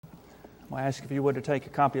I'll ask if you would to take a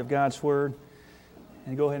copy of God's Word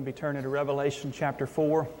and go ahead and be turning to Revelation chapter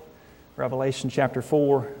 4. Revelation chapter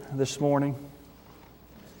 4 this morning.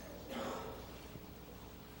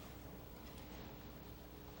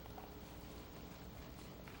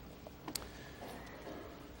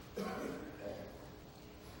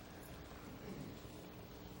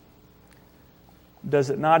 Does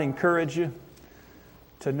it not encourage you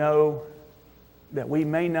to know that we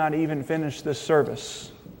may not even finish this service?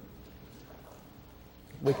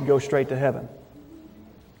 We can go straight to heaven.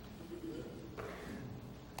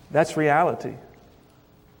 That's reality.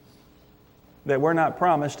 That we're not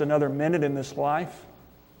promised another minute in this life.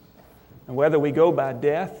 And whether we go by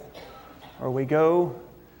death or we go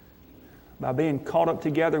by being caught up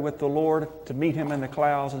together with the Lord to meet Him in the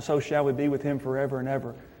clouds, and so shall we be with Him forever and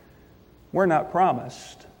ever. We're not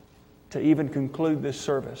promised to even conclude this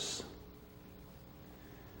service.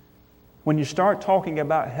 When you start talking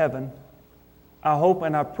about heaven, I hope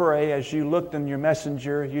and I pray as you looked in your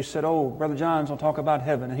messenger, you said, "Oh, Brother John's going to talk about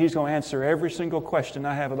heaven, and he's going to answer every single question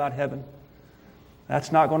I have about heaven."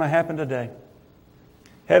 That's not going to happen today.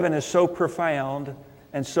 Heaven is so profound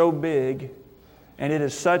and so big, and it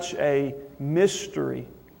is such a mystery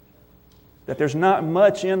that there's not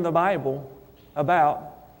much in the Bible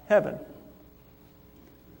about heaven.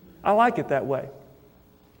 I like it that way.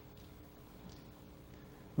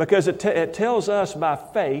 Because it tells us by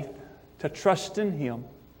faith to trust in Him.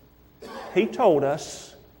 He told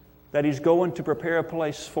us that He's going to prepare a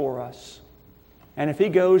place for us. And if He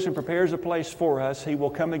goes and prepares a place for us, He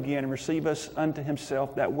will come again and receive us unto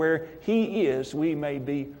Himself, that where He is, we may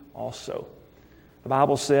be also. The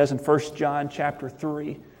Bible says in 1 John chapter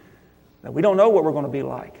 3 that we don't know what we're going to be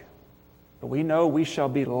like, but we know we shall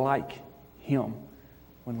be like Him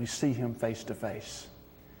when we see Him face to face.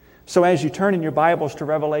 So as you turn in your Bibles to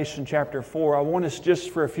Revelation chapter 4, I want us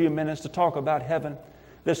just for a few minutes to talk about heaven.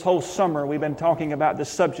 This whole summer we've been talking about the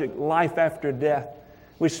subject, life after death.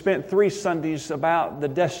 We spent 3 Sundays about the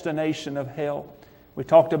destination of hell. We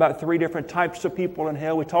talked about 3 different types of people in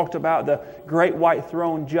hell. We talked about the great white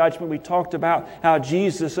throne judgment. We talked about how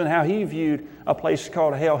Jesus and how He viewed a place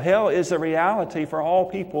called hell. Hell is a reality for all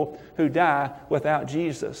people who die without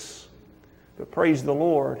Jesus. But praise the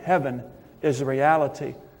Lord, heaven is a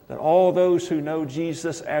reality that all those who know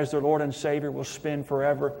Jesus as their Lord and Savior will spend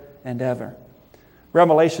forever and ever.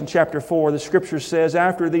 Revelation chapter 4, the Scripture says,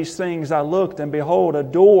 "After these things I looked, and behold, a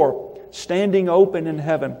door standing open in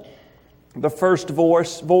heaven. The first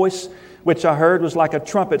voice which I heard was like a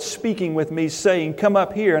trumpet speaking with me, saying, 'Come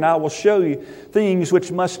up here, and I will show you things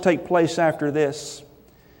which must take place after this.'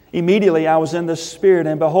 Immediately I was in the Spirit,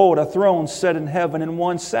 and behold, a throne set in heaven, and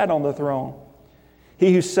one sat on the throne.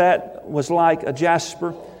 He who sat was like a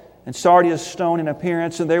jasper and sardius stone in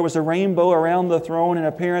appearance, and there was a rainbow around the throne in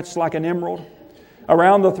appearance like an emerald.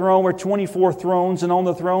 Around the throne were 24 thrones, and on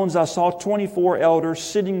the thrones I saw 24 elders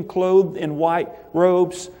sitting clothed in white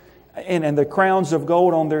robes and the crowns of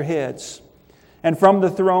gold on their heads. And from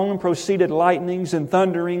the throne proceeded lightnings and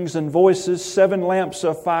thunderings and voices, 7 lamps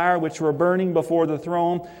of fire which were burning before the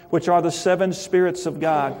throne, which are the 7 spirits of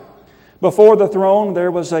God. Before the throne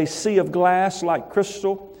there was a sea of glass like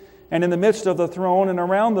crystal, and in the midst of the throne and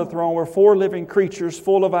around the throne were 4 living creatures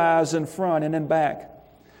full of eyes in front and in back.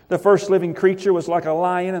 The first living creature was like a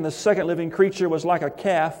lion, and the second living creature was like a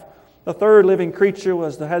calf. The third living creature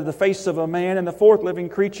had the face of a man, and the fourth living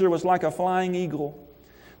creature was like a flying eagle.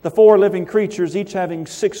 The 4 living creatures, each having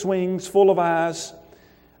 6 wings full of eyes,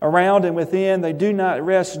 around and within, they do not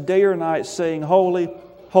rest day or night, saying, 'Holy,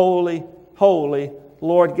 holy, holy,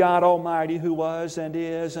 Lord God Almighty, who was and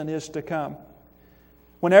is to come.'"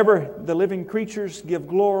 Whenever the living creatures give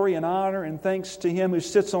glory and honor and thanks to Him who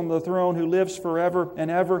sits on the throne, who lives forever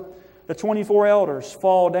and ever, the 24 elders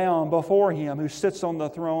fall down before Him who sits on the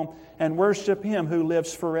throne and worship Him who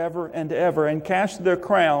lives forever and ever, and cast their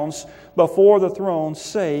crowns before the throne,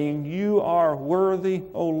 saying, "You are worthy,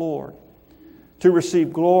 O Lord, to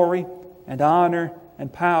receive glory and honor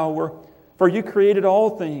and power, for You created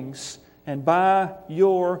all things, and by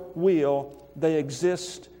Your will they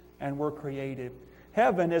exist and were created."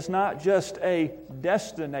 Heaven is not just a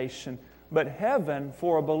destination, but heaven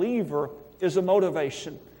for a believer is a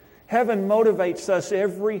motivation. Heaven motivates us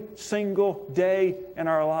every single day in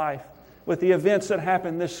our life. With the events that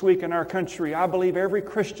happened this week in our country, I believe every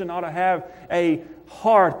Christian ought to have a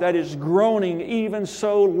heart that is groaning, "Even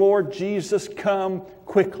so, Lord Jesus, come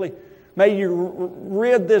quickly." May You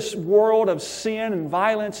rid this world of sin and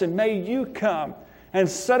violence, and may You come and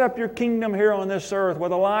set up Your kingdom here on this earth where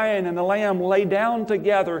the lion and the lamb lay down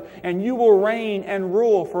together, and You will reign and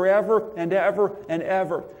rule forever and ever and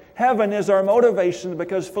ever. Heaven is our motivation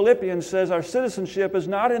because Philippians says our citizenship is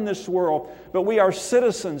not in this world, but we are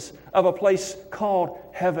citizens of a place called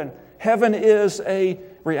heaven. Heaven is a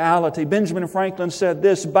reality. Benjamin Franklin said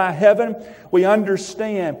this, by heaven we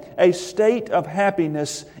understand a state of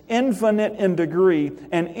happiness infinite in degree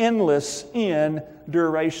and endless in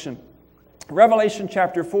duration. Revelation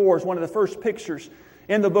chapter 4 is one of the first pictures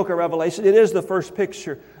in the book of Revelation. It is the first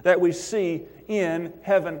picture that we see in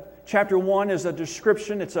heaven. Chapter 1 is a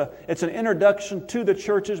description. It's an introduction to the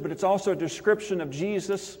churches, but it's also a description of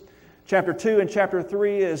Jesus. Chapter 2 and chapter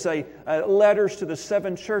 3 is letters to the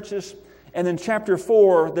 7 churches. And then chapter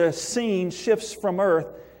 4, the scene shifts from earth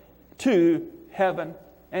to heaven.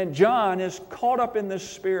 And John is caught up in this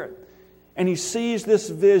Spirit. And he sees this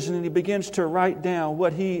vision and he begins to write down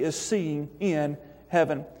what he is seeing in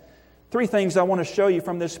heaven. 3 things I want to show you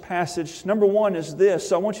from this passage. Number 1 is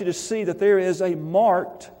this. I want you to see that there is a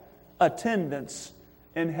marked attendance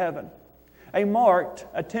in heaven. A marked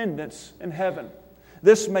attendance in heaven.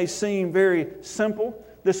 This may seem very simple.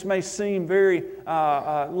 This may seem very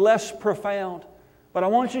less profound. But I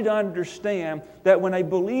want you to understand that when a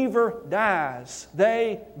believer dies,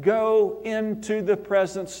 they go into the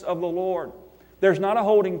presence of the Lord. There's not a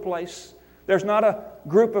holding place. There's not a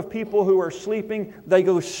group of people who are sleeping. They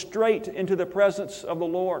go straight into the presence of the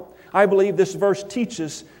Lord. I believe this verse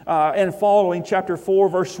teaches, and following, chapter 4,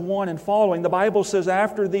 verse 1 and following, the Bible says,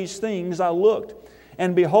 after these things I looked,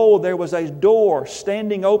 and behold, there was a door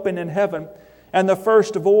standing open in heaven. And the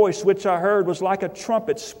first voice which I heard was like a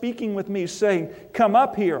trumpet speaking with me, saying, come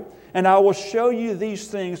up here, and I will show you these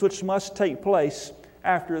things which must take place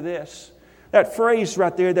after this. That phrase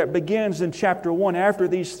right there that begins in chapter 1, after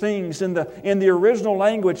these things, in the original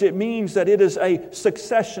language, it means that it is a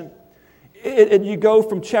succession. You go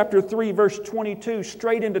from chapter 3, verse 22,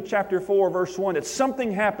 straight into chapter 4, verse 1. It's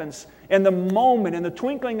something happens in the moment, in the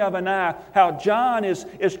twinkling of an eye, how John is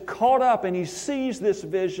caught up and he sees this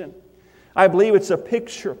vision. I believe it's a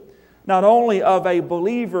picture not only of a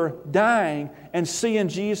believer dying and seeing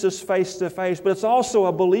Jesus face to face, but it's also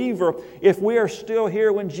a believer, if we are still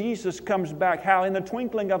here when Jesus comes back, how in the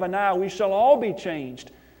twinkling of an eye we shall all be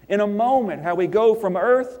changed. In a moment, how we go from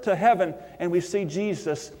earth to heaven and we see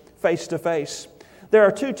Jesus face to face. There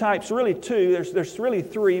are 2 types, really 2, there's really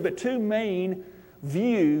 3, but 2 main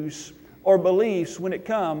views or beliefs when it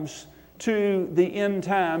comes to the end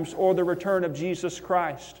times or the return of Jesus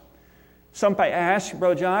Christ. Some may ask,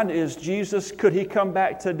 Brother John, could He come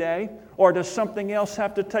back today? Or does something else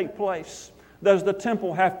have to take place? Does the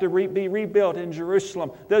temple have to be rebuilt in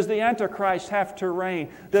Jerusalem? Does the Antichrist have to reign?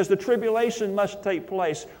 Does the tribulation must take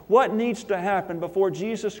place? What needs to happen before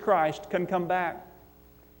Jesus Christ can come back?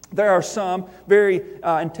 There are some very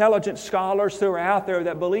intelligent scholars who are out there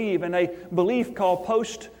that believe in a belief called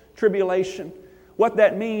post-tribulation. What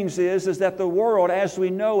that means is that the world as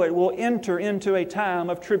we know it will enter into a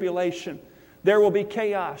time of tribulation. There will be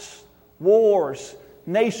chaos, wars,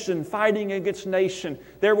 nation fighting against nation.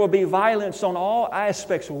 There will be violence on all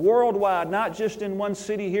aspects worldwide, not just in one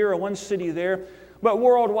city here or one city there, but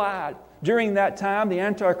worldwide. During that time, the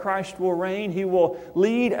Antichrist will reign. He will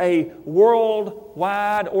lead a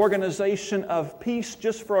worldwide organization of peace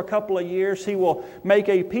just for a couple of years. He will make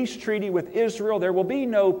a peace treaty with Israel. There will be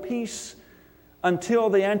no peace until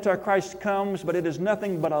the Antichrist comes, but it is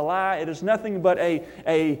nothing but a lie. It is nothing but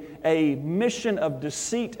a mission of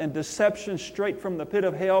deceit and deception straight from the pit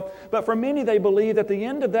of hell. But for many, they believe that the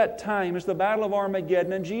end of that time is the battle of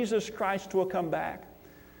Armageddon and Jesus Christ will come back.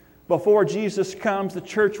 Before Jesus comes, the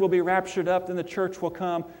church will be raptured up, then the church will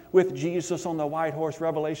come with Jesus on the white horse.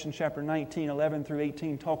 Revelation chapter 19, 11 through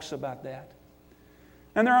 18 talks about that.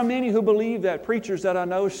 And there are many who believe that, preachers that I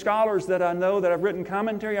know, scholars that I know that have written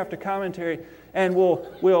commentary after commentary and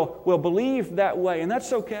will believe that way. And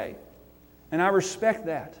that's okay. And I respect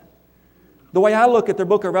that. The way I look at the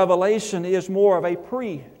book of Revelation is more of a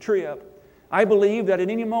pre-trib. I believe that at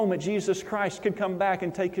any moment Jesus Christ could come back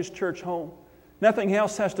and take His church home. Nothing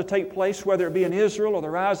else has to take place, whether it be in Israel or the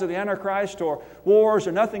rise of the Antichrist or wars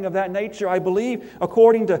or nothing of that nature. I believe,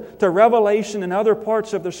 according to Revelation and other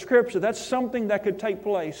parts of the Scripture, that's something that could take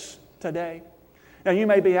place today. Now, you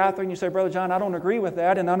may be out there and you say, Brother John, I don't agree with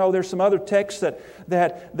that, and I know there's some other texts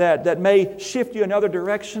that may shift you another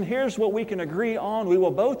direction. Here's what we can agree on. We will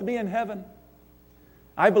both be in heaven.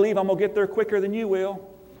 I believe I'm going to get there quicker than you will,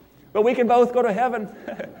 but we can both go to heaven.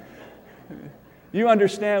 You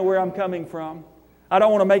understand where I'm coming from. I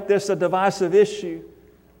don't want to make this a divisive issue.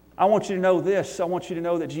 I want you to know this. I want you to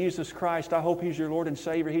know that Jesus Christ, I hope He's your Lord and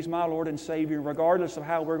Savior. He's my Lord and Savior. Regardless of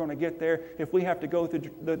how we're going to get there, if we have to go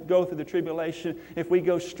through the tribulation, if we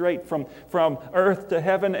go straight from earth to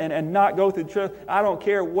heaven and not go through the tribulation, I don't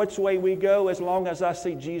care which way we go as long as I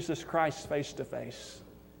see Jesus Christ face to face.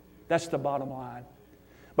 That's the bottom line.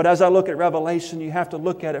 But as I look at Revelation, you have to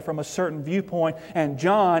look at it from a certain viewpoint, and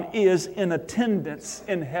John is in attendance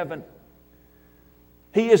in heaven.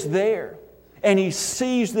 He is there. And he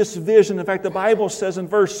sees this vision. In fact, the Bible says in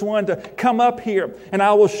verse 1 to come up here and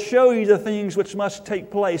I will show you the things which must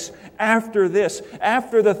take place after this.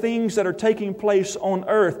 After the things that are taking place on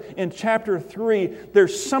earth. In chapter 3,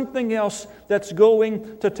 there's something else that's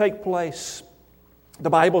going to take place.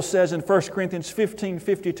 The Bible says in 1 Corinthians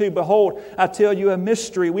 15:52, behold, I tell you a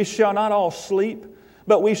mystery. We shall not all sleep,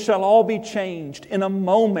 but we shall all be changed in a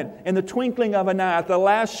moment, in the twinkling of an eye, at the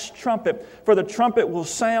last trumpet. For the trumpet will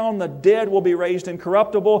sound, the dead will be raised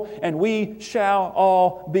incorruptible, and we shall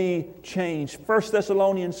all be changed. 1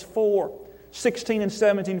 Thessalonians 4:16 and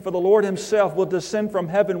 17, for the Lord Himself will descend from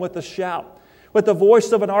heaven with a shout, with the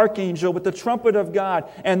voice of an archangel, with the trumpet of God,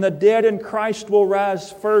 and the dead in Christ will rise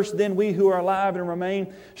first. Then we who are alive and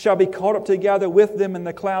remain shall be caught up together with them in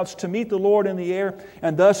the clouds to meet the Lord in the air,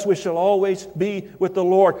 and thus we shall always be with the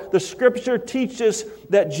Lord. The Scripture teaches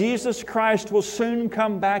that Jesus Christ will soon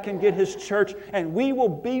come back and get His church, and we will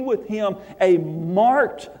be with Him, a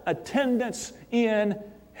marked attendance in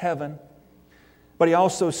heaven. But He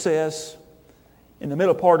also says, in the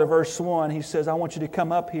middle part of verse 1, He says, I want you to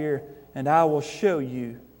come up here and I will show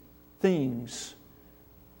you things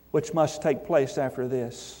which must take place after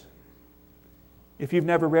this. If you've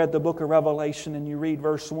never read the book of Revelation and you read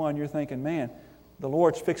verse 1, you're thinking, man, the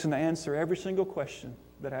Lord's fixing to answer every single question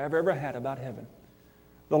that I've ever had about heaven.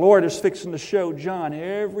 The Lord is fixing to show John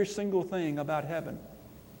every single thing about heaven.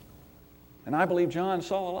 And I believe John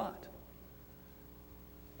saw a lot.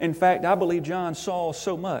 In fact, I believe John saw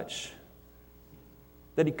so much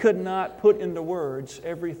that he could not put into words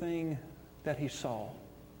everything that he saw.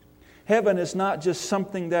 Heaven is not just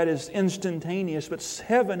something that is instantaneous, but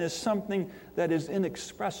heaven is something that is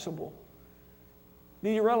inexpressible. Do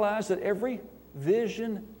you realize that every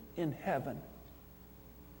vision in heaven,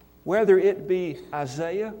 whether it be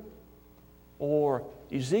Isaiah or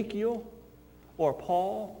Ezekiel or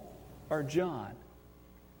Paul or John,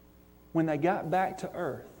 when they got back to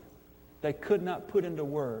earth, they could not put into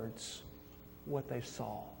words what they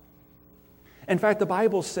saw. In fact, the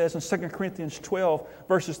Bible says in 2 Corinthians 12,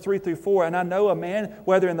 verses 3 through 4, and I know a man,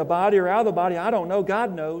 whether in the body or out of the body, I don't know,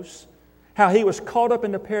 God knows, how he was caught up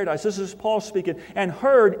into paradise. This is Paul speaking, and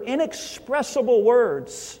heard inexpressible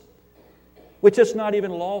words, which it's not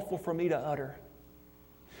even lawful for me to utter.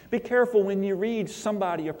 Be careful when you read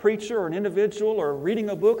somebody, a preacher or an individual, or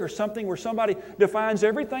reading a book or something where somebody defines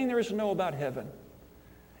everything there is to know about heaven.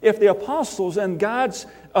 If the apostles and God's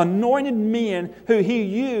anointed men who He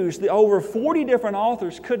used, the over 40 different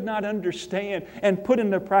authors, could not understand and put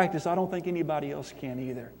into practice, I don't think anybody else can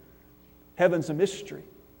either. Heaven's a mystery.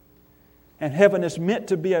 And heaven is meant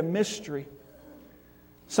to be a mystery.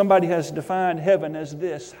 Somebody has defined heaven as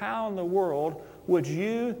this. How in the world would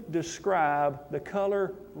you describe the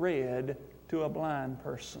color red to a blind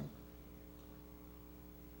person?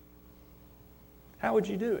 How would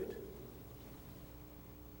you do it?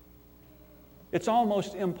 It's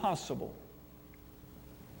almost impossible.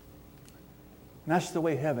 And that's the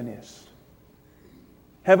way heaven is.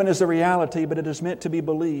 Heaven is a reality, but it is meant to be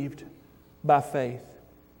believed by faith.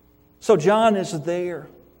 So John is there.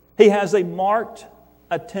 He has a marked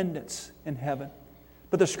attendance in heaven.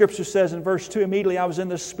 But the Scripture says in verse 2, immediately I was in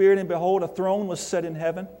the Spirit, and behold, a throne was set in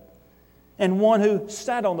heaven, and one who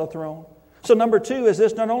sat on the throne. So number 2 is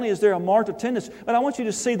this, not only is there a marked attendance, but I want you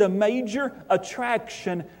to see the major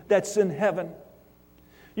attraction that's in heaven.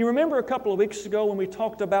 You remember a couple of weeks ago when we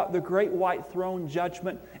talked about the great white throne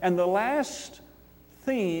judgment, and the last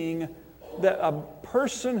thing that a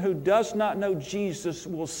person who does not know Jesus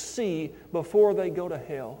will see before they go to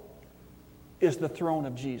hell is the throne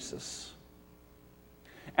of Jesus.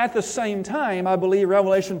 At the same time, I believe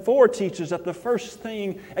Revelation 4 teaches that the first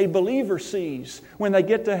thing a believer sees when they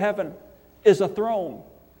get to heaven is a throne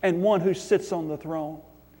and one who sits on the throne.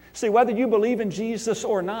 See, whether you believe in Jesus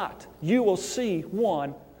or not, you will see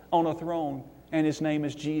one on a throne, and His name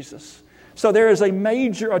is Jesus. So there is a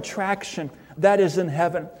major attraction that is in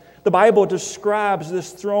heaven. The Bible describes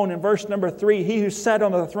this throne in verse number 3. He who sat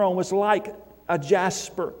on the throne was like a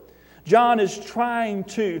jasper. John is trying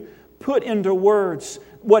to put into words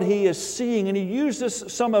what he is seeing, and he uses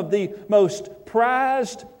some of the most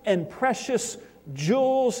prized and precious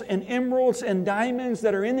jewels and emeralds and diamonds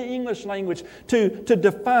that are in the English language to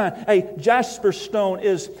define. A jasper stone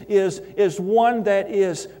is one that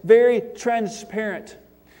is very transparent.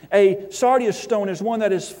 A sardius stone is one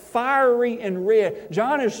that is fiery and red.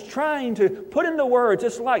 John is trying to put into words,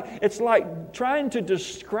 it's like trying to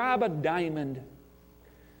describe a diamond.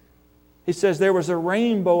 He says there was a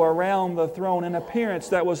rainbow around the throne in appearance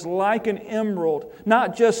that was like an emerald.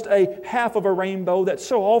 Not just a half of a rainbow that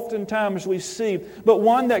so oftentimes we see, but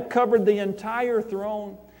one that covered the entire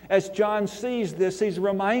throne. As John sees this, he's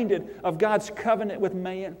reminded of God's covenant with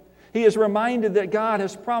man. He is reminded that God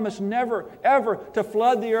has promised never, ever to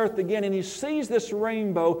flood the earth again. And he sees this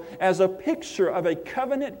rainbow as a picture of a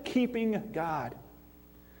covenant-keeping God.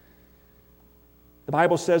 The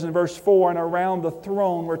Bible says in verse 4, and around the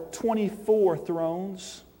throne were 24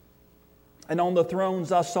 thrones. And on the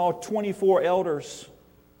thrones I saw 24 elders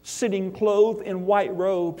sitting clothed in white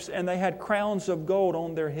robes, and they had crowns of gold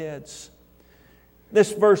on their heads.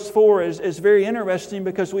 This verse 4 is very interesting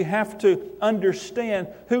because we have to understand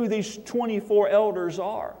who these 24 elders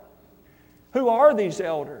are. Who are these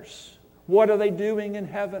elders? What are they doing in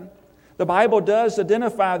heaven? The Bible does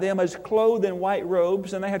identify them as clothed in white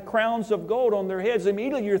robes, and they had crowns of gold on their heads.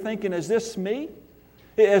 Immediately you're thinking, is this me?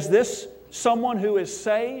 Is this someone who is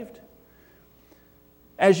saved?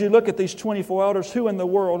 As you look at these 24 elders, who in the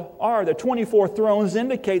world are the 24 thrones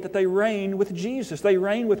indicate that they reign with Jesus. They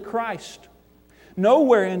reign with Christ.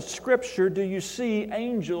 Nowhere in Scripture do you see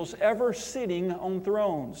angels ever sitting on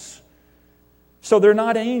thrones. So they're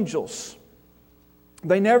not angels.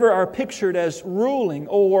 They never are pictured as ruling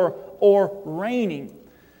or reigning.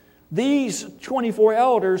 These 24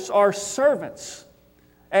 elders are servants.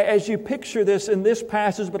 As you picture this in this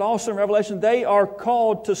passage, but also in Revelation, they are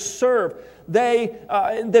called to serve.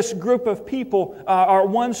 This group of people are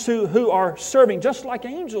ones who are serving, just like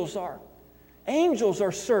angels are. Angels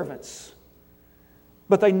are servants.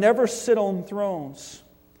 But they never sit on thrones.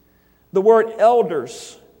 The word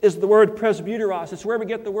elders is the word presbyteros. It's where we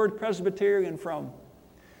get the word Presbyterian from.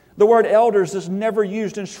 The word elders is never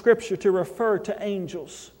used in Scripture to refer to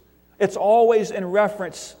angels. It's always in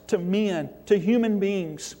reference to men, to human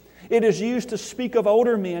beings. It is used to speak of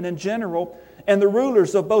older men in general and the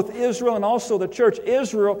rulers of both Israel and also the church.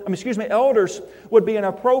 Elders would be an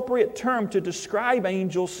appropriate term to describe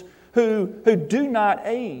angels who do not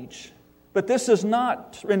age. But this is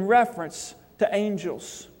not in reference to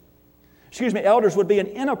angels. Elders would be an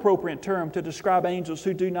inappropriate term to describe angels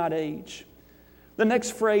who do not age. The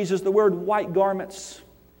next phrase is the word white garments.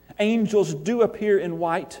 Angels do appear in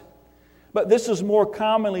white, but this is more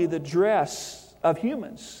commonly the dress of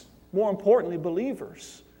humans, more importantly,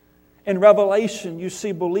 believers. In Revelation, you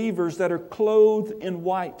see believers that are clothed in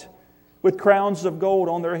white with crowns of gold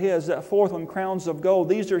on their heads. That fourth one, crowns of gold.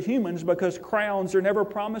 These are humans because crowns are never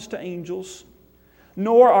promised to angels,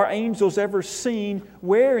 nor are angels ever seen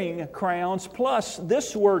wearing crowns. Plus,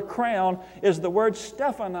 this word crown is the word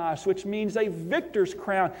Stephanos, which means a victor's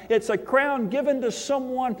crown. It's a crown given to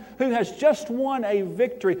someone who has just won a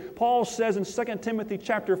victory. Paul says in 2 Timothy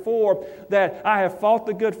chapter 4 that I have fought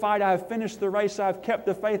the good fight, I have finished the race, I have kept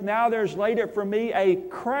the faith. Now there's laid up for me a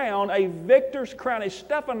crown, a victor's crown, a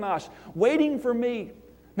Stephanos, waiting for me.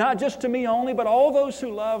 Not just to me only, but all those who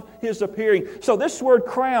love His appearing. So this word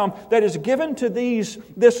crown that is given to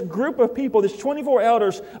this group of people, these 24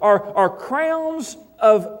 elders, are crowns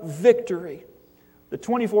of victory. The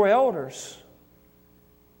 24 elders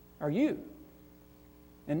are you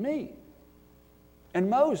and me and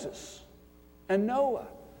Moses and Noah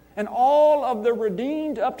and all of the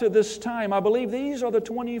redeemed up to this time. I believe these are the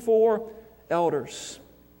 24 elders.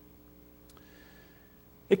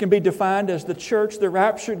 It can be defined as the church, the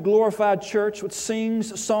raptured, glorified church, which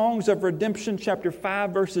sings songs of redemption, chapter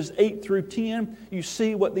 5, verses 8 through 10. You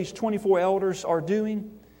see what these 24 elders are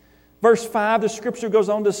doing. Verse 5, the Scripture goes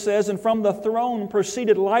on to says, and from the throne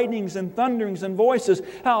proceeded lightnings and thunderings and voices.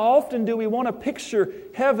 How often do we want to picture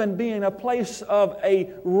heaven being a place of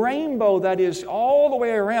a rainbow that is all the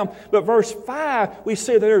way around? But verse 5, we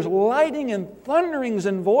see that there's lightning and thunderings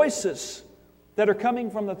and voices that are coming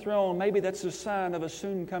from the throne. Maybe that's a sign of a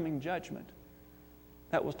soon coming judgment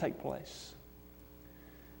that will take place.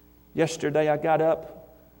 Yesterday I got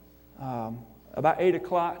up about 8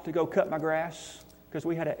 o'clock to go cut my grass because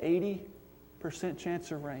we had an 80% chance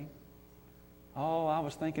of rain. Oh, I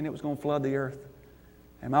was thinking it was going to flood the earth.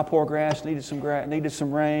 And my poor grass needed some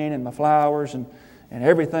rain, and my flowers and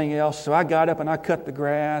everything else. So I got up and I cut the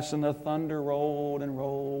grass, and the thunder rolled and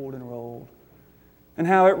rolled and rolled. And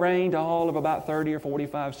how it rained all of about 30 or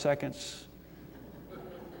 45 seconds.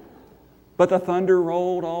 But the thunder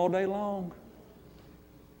rolled all day long.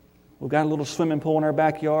 We've got a little swimming pool in our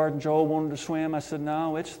backyard, and Joel wanted to swim. I said,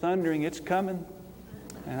 no, it's thundering, it's coming.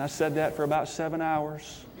 And I said that for about 7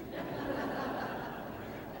 hours.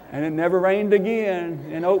 And it never rained again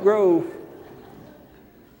in Oak Grove.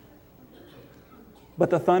 But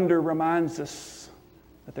the thunder reminds us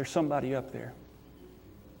that there's somebody up there.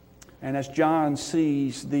 And as John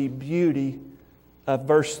sees the beauty of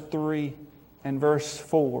verse 3 and verse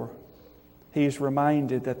 4, he's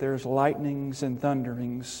reminded that there's lightnings and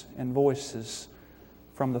thunderings and voices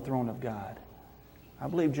from the throne of God. I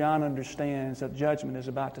believe John understands that judgment is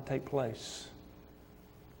about to take place.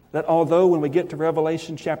 That although when we get to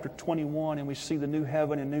Revelation chapter 21 and we see the new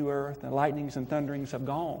heaven and new earth, the lightnings and thunderings have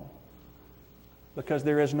gone because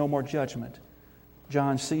there is no more judgment.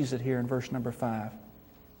 John sees it here in verse number 5.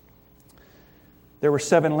 There were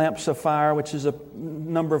 7 lamps of fire, which is a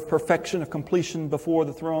number of perfection, of completion before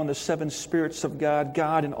the throne, the 7 spirits of God,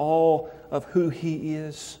 God in all of who He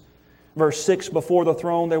is. Verse 6, before the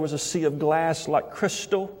throne there was a sea of glass like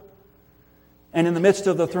crystal. And in the midst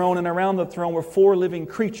of the throne and around the throne were 4 living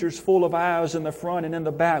creatures full of eyes in the front and in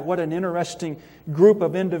the back. What an interesting group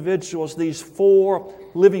of individuals. These 4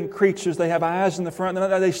 living creatures, they have eyes in the front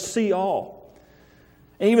and they see all.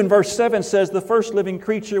 And even verse 7 says the first living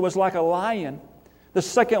creature was like a lion. The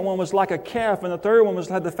second one was like a calf, and the third one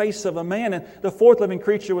had the face of a man, and the fourth living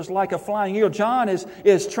creature was like a flying eagle. John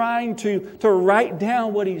is trying to write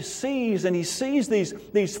down what he sees, and he sees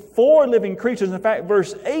these 4 living creatures. In fact,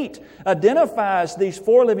 verse 8 identifies these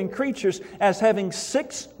 4 living creatures as having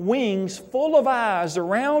 6 wings full of eyes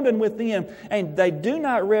around and within, and they do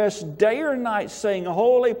not rest day or night, saying,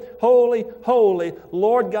 Holy, holy, holy,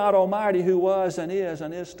 Lord God Almighty, who was and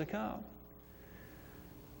is to come.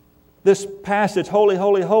 This passage, holy,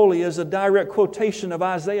 holy, holy, is a direct quotation of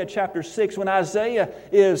Isaiah chapter 6 when Isaiah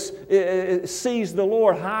sees the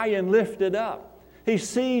Lord high and lifted up. He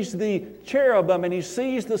sees the cherubim and he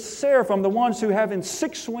sees the seraphim, the ones who have in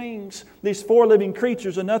 6 wings, these 4 living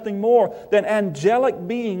creatures are nothing more than angelic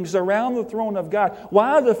beings around the throne of God.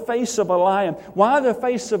 Why the face of a lion? Why the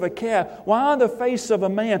face of a calf? Why the face of a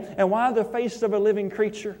man? And why the face of a living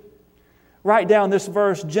creature? Write down this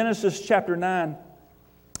verse, Genesis chapter 9.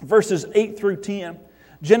 Verses 8 through 10.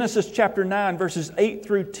 Genesis chapter 9, verses 8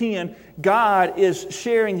 through 10. God is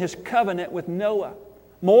sharing His covenant with Noah.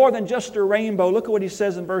 More than just a rainbow. Look at what He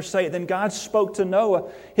says in verse 8. Then God spoke to Noah,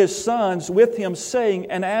 his sons, with him, saying,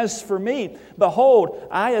 And as for me, behold,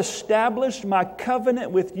 I established my covenant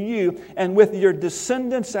with you and with your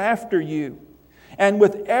descendants after you, and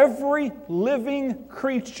with every living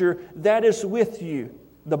creature that is with you,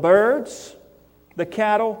 the birds, the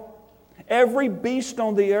cattle, every beast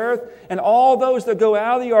on the earth, and all those that go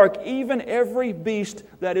out of the ark, even every beast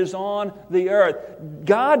that is on the earth.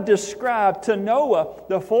 God described to Noah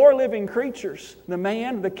the 4 living creatures, the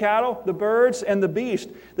man, the cattle, the birds, and the beast.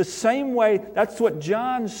 The same way, that's what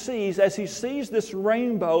John sees as he sees this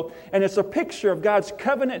rainbow, and it's a picture of God's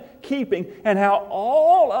covenant keeping and how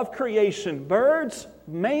all of creation, birds,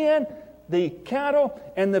 man, the cattle,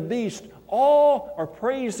 and the beast, all are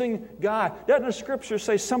praising God. Doesn't the Scripture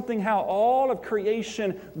say something how all of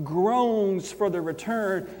creation groans for the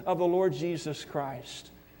return of the Lord Jesus Christ?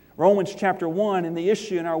 Romans chapter 1, and the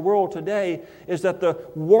issue in our world today is that the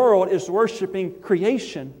world is worshiping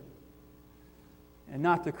creation and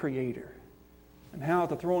not the Creator. And how at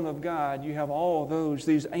the throne of God you have all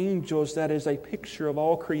these angels that is a picture of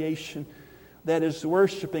all creation that is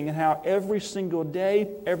worshiping, and how every single day,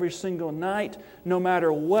 every single night, no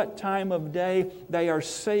matter what time of day, they are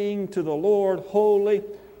saying to the Lord, Holy,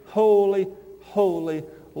 holy, holy,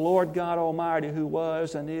 Lord God Almighty, who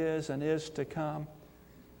was and is to come.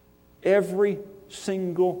 Every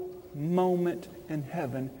single moment in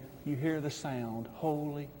heaven, you hear the sound,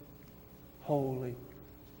 Holy, holy,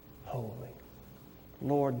 holy,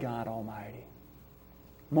 Lord God Almighty.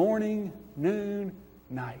 Morning, noon,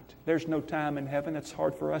 night. There's no time in heaven. It's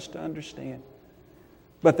hard for us to understand.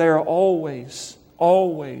 But they are always,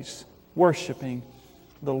 always worshiping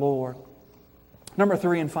the Lord. Number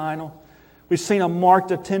 3 and final. We've seen a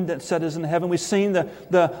marked attendance that is in heaven. We've seen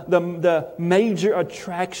the major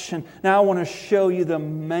attraction. Now I want to show you the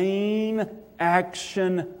main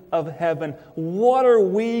action of heaven. What are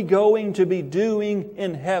we going to be doing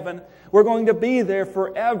in heaven? We're going to be there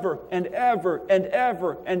forever and ever and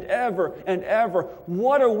ever and ever and ever.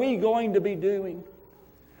 What are we going to be doing?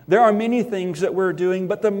 There are many things that we're doing,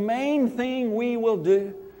 but the main thing we will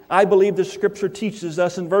do, I believe the Scripture teaches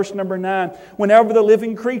us in verse number 9, whenever the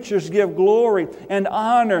living creatures give glory and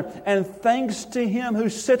honor and thanks to Him who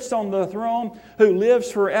sits on the throne, who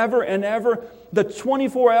lives forever and ever, the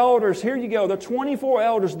 24 elders, here you go, the 24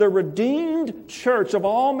 elders, the redeemed church of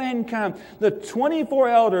all mankind, the 24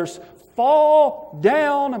 elders fall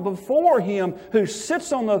down before Him who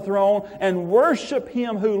sits on the throne and worship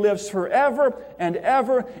Him who lives forever and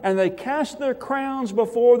ever. And they cast their crowns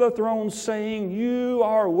before the throne, saying, You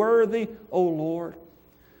are worthy, O Lord,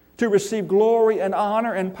 to receive glory and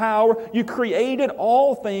honor and power. You created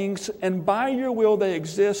all things, and by Your will they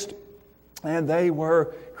exist, and they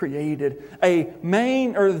were created. The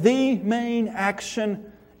main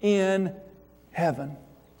action in heaven.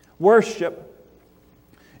 Worship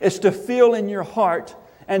is to feel in your heart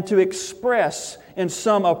and to express in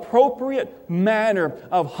some appropriate manner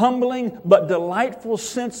of humbling but delightful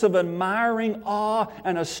sense of admiring awe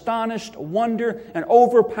and astonished wonder and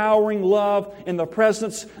overpowering love in the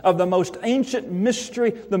presence of the most ancient mystery,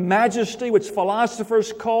 the majesty which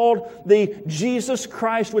philosophers called the Jesus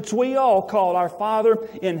Christ, which we all call our Father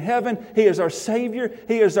in heaven. He is our Savior.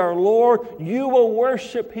 He is our Lord. You will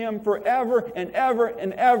worship Him forever and ever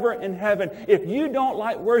and ever in heaven. If you don't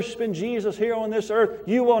like worshiping Jesus here on this earth,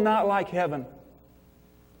 you will not like heaven.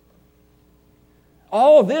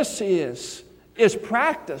 All this is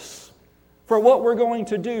practice for what we're going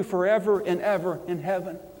to do forever and ever in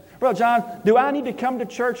heaven. Brother John, do I need to come to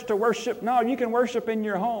church to worship? No, you can worship in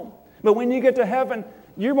your home. But when you get to heaven,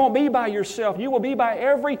 you won't be by yourself. You will be by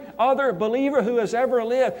every other believer who has ever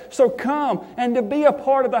lived. So come and to be a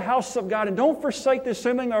part of the house of God. And don't forsake the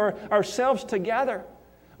assembling ourselves together.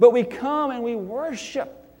 But we come and we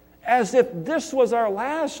worship as if this was our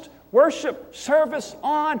last worship service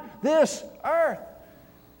on this earth.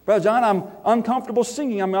 Brother John, I'm uncomfortable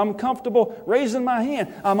singing. I'm uncomfortable raising my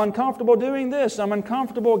hand. I'm uncomfortable doing this. I'm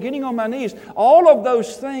uncomfortable getting on my knees. All of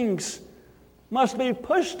those things must be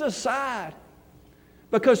pushed aside.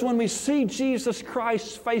 Because when we see Jesus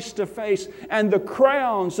Christ face to face and the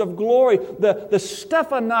crowns of glory, the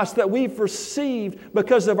Stephanos that we've received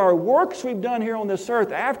because of our works we've done here on this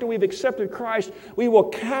earth, after we've accepted Christ, we will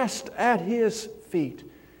cast at His feet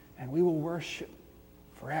and we will worship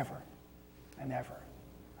forever and ever.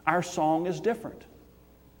 Our song is different.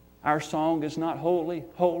 Our song is not holy,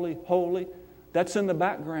 holy, holy. That's in the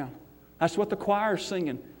background. That's what the choir's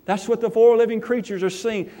singing. That's what the four living creatures are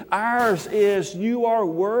singing. Ours is, You are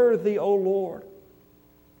worthy, O Lord,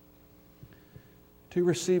 to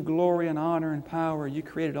receive glory and honor and power. You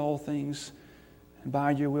created all things, and by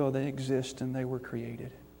Your will they exist, and they were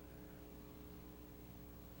created.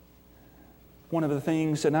 One of the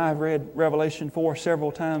things, and I've read Revelation 4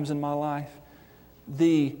 several times in my life,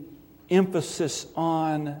 the emphasis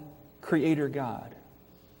on Creator God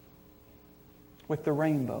with the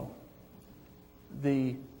rainbow,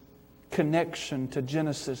 the connection to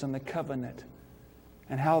Genesis and the covenant,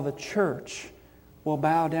 and how the church will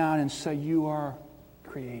bow down and say, You are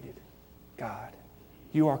created, God.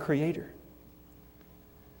 You are Creator.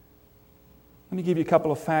 Let me give you a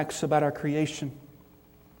couple of facts about our creation.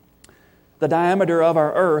 The diameter of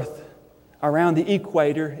our earth around the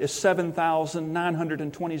equator is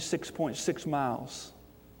 7,926.6 miles.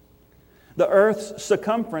 The earth's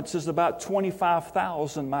circumference is about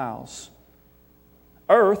 25,000 miles.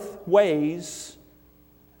 Earth weighs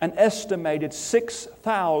an estimated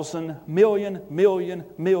 6,000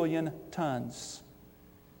 million tons.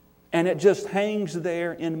 And it just hangs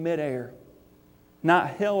there in midair,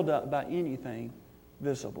 not held up by anything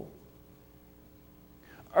visible.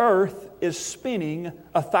 Earth is spinning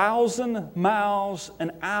 1,000 miles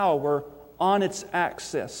an hour on its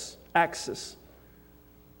axis.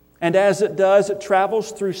 And as it does, it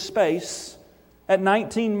travels through space at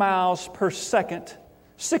 19 miles per second,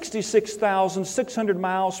 66,600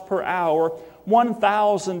 miles per hour,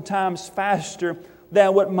 1,000 times faster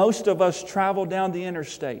than what most of us travel down the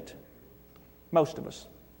interstate. Most of us.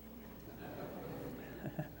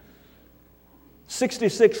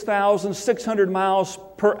 66,600 miles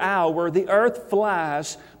per hour, the earth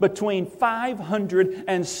flies between 500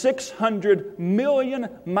 and 600 million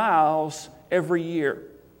miles every year.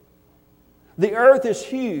 The earth is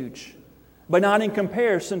huge, but not in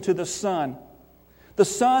comparison to the sun. The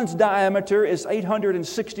sun's diameter is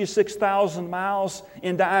 866,000 miles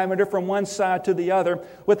in diameter from one side to the other,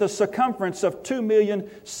 with a circumference of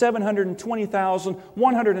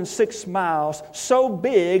 2,720,106 miles, so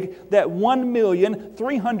big that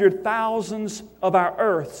 1,300,000 of our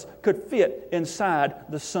Earths could fit inside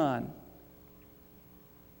the sun.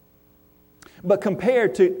 But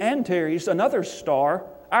compared to Antares, another star,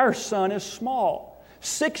 our sun is small.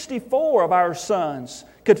 64 of our suns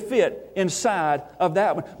could fit inside of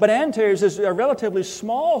that one. But Antares is a relatively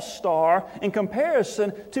small star in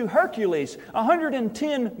comparison to Hercules.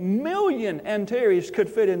 110 million Antares could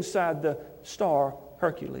fit inside the star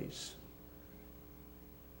Hercules.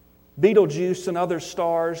 Betelgeuse and other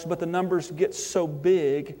stars, but the numbers get so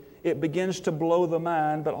big, it begins to blow the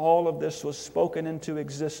mind, but all of this was spoken into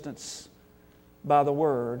existence by the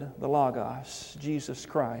Word, the Logos, Jesus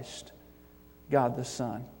Christ, God the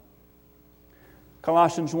Son.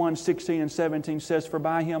 Colossians 1:16 and 17 says, "For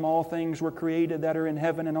by Him all things were created that are in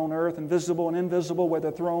heaven and on earth, and visible and invisible,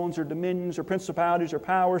 whether thrones or dominions or principalities or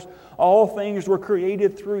powers. All things were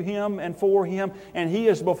created through Him and for Him, and He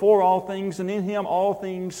is before all things, and in Him all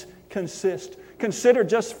things consist." Consider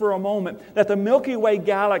just for a moment that the Milky Way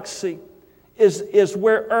galaxy is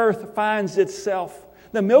where Earth finds itself.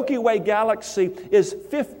 The Milky Way galaxy is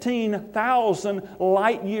 15,000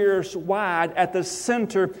 light years wide at the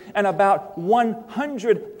center and about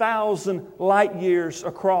 100,000 light years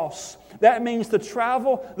across. That means to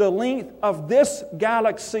travel the length of this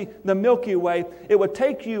galaxy, the Milky Way, it would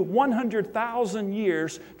take you 100,000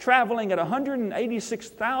 years traveling at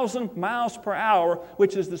 186,000 miles per hour,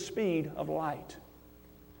 which is the speed of light.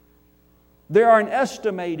 There are an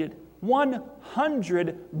estimated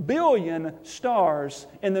 100 billion stars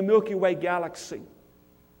in the Milky Way galaxy.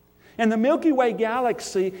 And the Milky Way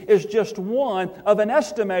galaxy is just one of an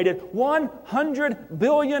estimated 100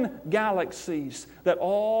 billion galaxies that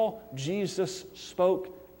all Jesus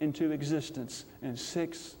spoke into existence in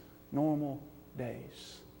 6 normal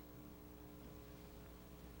days.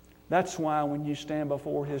 That's why when you stand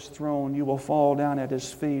before His throne, you will fall down at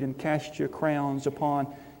His feet and cast your crowns upon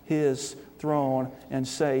His throne and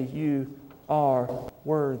say, "You are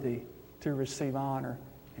worthy to receive honor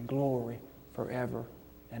and glory forever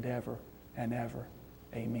and ever and ever.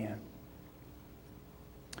 Amen."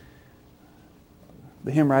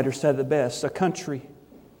 The hymn writer said it best: "A country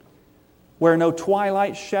where no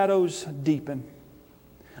twilight shadows deepen,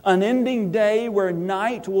 unending day where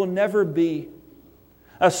night will never be,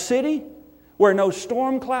 a city where no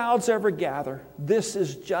storm clouds ever gather. This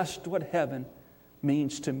is just what heaven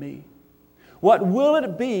means to me. What will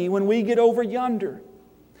it be when we get over yonder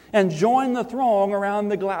and join the throng around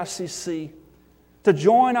the glassy sea, to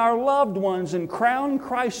join our loved ones and crown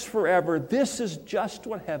Christ forever? This is just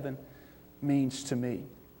what heaven means to me.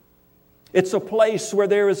 It's a place where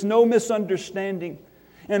there is no misunderstanding,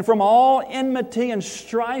 and from all enmity and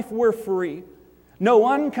strife we're free. No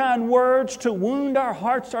unkind words to wound our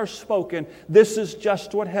hearts are spoken. This is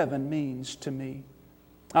just what heaven means to me."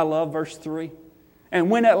 I love verse 3. "And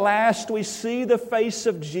when at last we see the face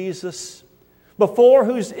of Jesus, before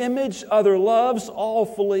whose image other loves all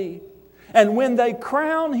flee, and when they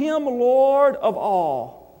crown Him Lord of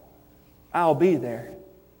all, I'll be there.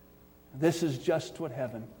 This is just what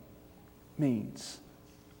heaven means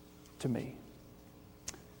to me."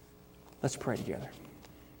 Let's pray together.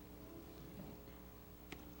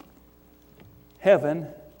 Heaven,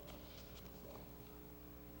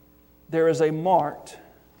 there is a marked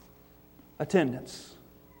attendance.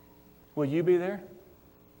 Will you be there?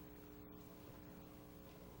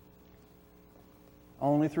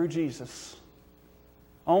 Only through Jesus.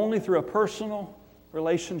 Only through a personal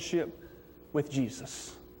relationship with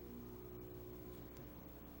Jesus.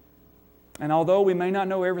 And although we may not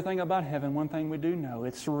know everything about heaven, one thing we do know: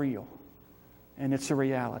 it's real. And it's a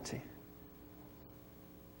reality.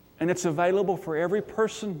 And it's available for every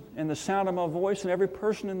person in the sound of my voice and every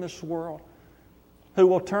person in this world who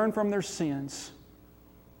will turn from their sins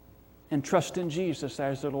and trust in Jesus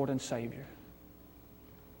as their Lord and Savior.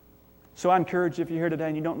 So I encourage you, if you're here today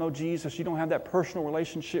and you don't know Jesus, you don't have that personal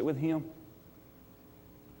relationship with Him,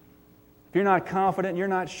 if you're not confident, you're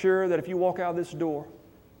not sure that if you walk out of this door,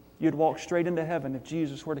 you'd walk straight into heaven if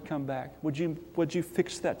Jesus were to come back, would you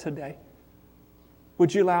fix that today?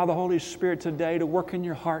 Would you allow the Holy Spirit today to work in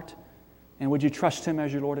your heart? And would you trust Him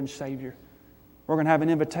as your Lord and Savior? We're going to have an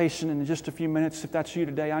invitation in just a few minutes. If that's you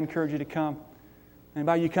today, I encourage you to come. And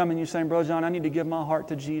by you coming, you're saying, "Brother John, I need to give my heart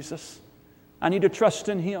to Jesus. I need to trust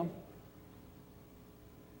in Him."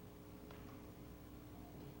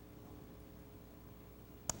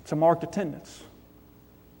 It's a marked attendance.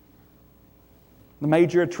 The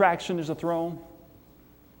major attraction is the throne,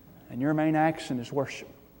 and your main action is worship.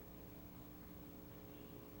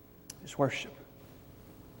 It's worship.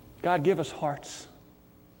 God, give us hearts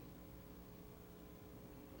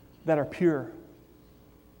that are pure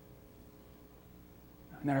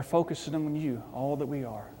and that are focusing on You, all that we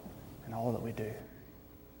are and all that we do.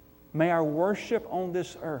 May our worship on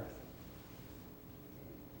this earth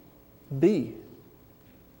be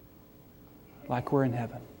like we're in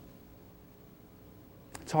heaven.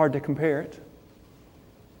 It's hard to compare it.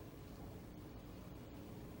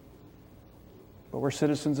 But we're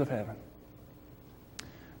citizens of heaven.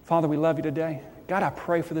 Father, we love you today. God, I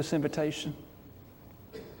pray for this invitation.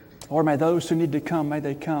 Lord, may those who need to come, may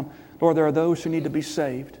they come. Lord, there are those who need to be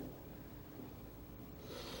saved.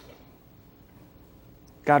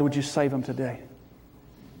 God, would you save them today?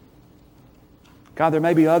 God, there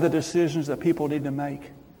may be other decisions that people need to make.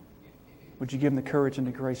 Would you give them the courage and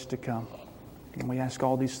the grace to come? And we ask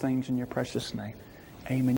all these things in your precious name. Amen.